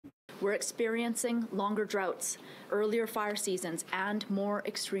We're experiencing longer droughts, earlier fire seasons, and more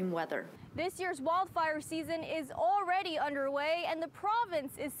extreme weather. This year's wildfire season is already underway, and the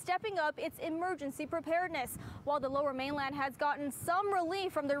province is stepping up its emergency preparedness. While the Lower Mainland has gotten some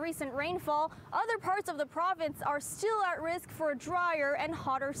relief from the recent rainfall, other parts of the province are still at risk for a drier and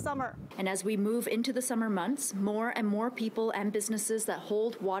hotter summer. And as we move into the summer months, more and more people and businesses that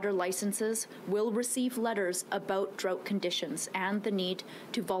hold water licenses will receive letters about drought conditions and the need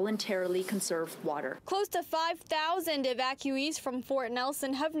to voluntarily conserve water. Close to 5,000 evacuees from Fort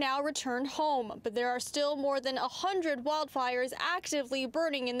Nelson have now returned home, but there are still more than 100 wildfires actively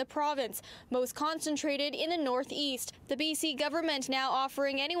burning in the province, most concentrated in the northeast. The BC government now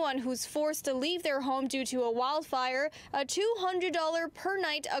offering anyone who's forced to leave their home due to a wildfire a $200 per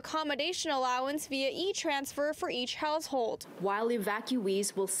night accommodation allowance via e-transfer for each household. While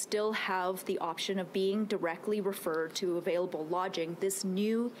evacuees will still have the option of being directly referred to available lodging, this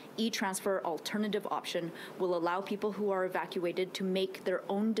new e-transfer alternative option will allow people who are evacuated to make their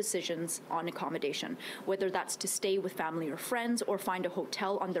own decisions on accommodation, whether that's to stay with family or friends or find a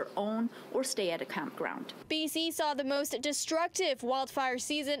hotel on their own or stay at a campground. BC saw the most destructive wildfire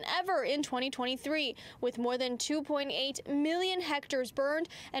season ever in 2023, with more than 2.8 million hectares burned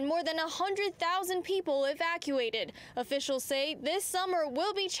and more than 100,000 people evacuated. Officials say this summer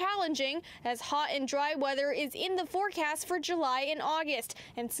will be challenging as hot and dry weather is in the forecast for July and August,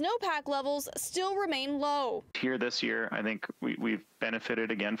 and snowpack levels still remain low. Here this year, I think we've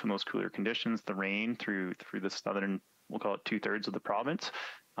benefited again from those cooler conditions, the rain through the southern, we'll call it 2/3 of the province.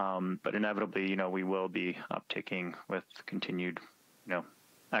 But inevitably, we will be upticking with continued,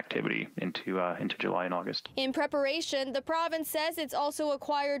 activity into July and August. In preparation, the province says it's also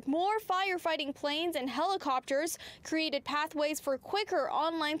acquired more firefighting planes and helicopters, created pathways for quicker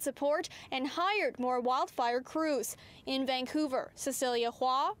online support, and hired more wildfire crews. In Vancouver, Cecilia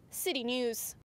Hua, City News.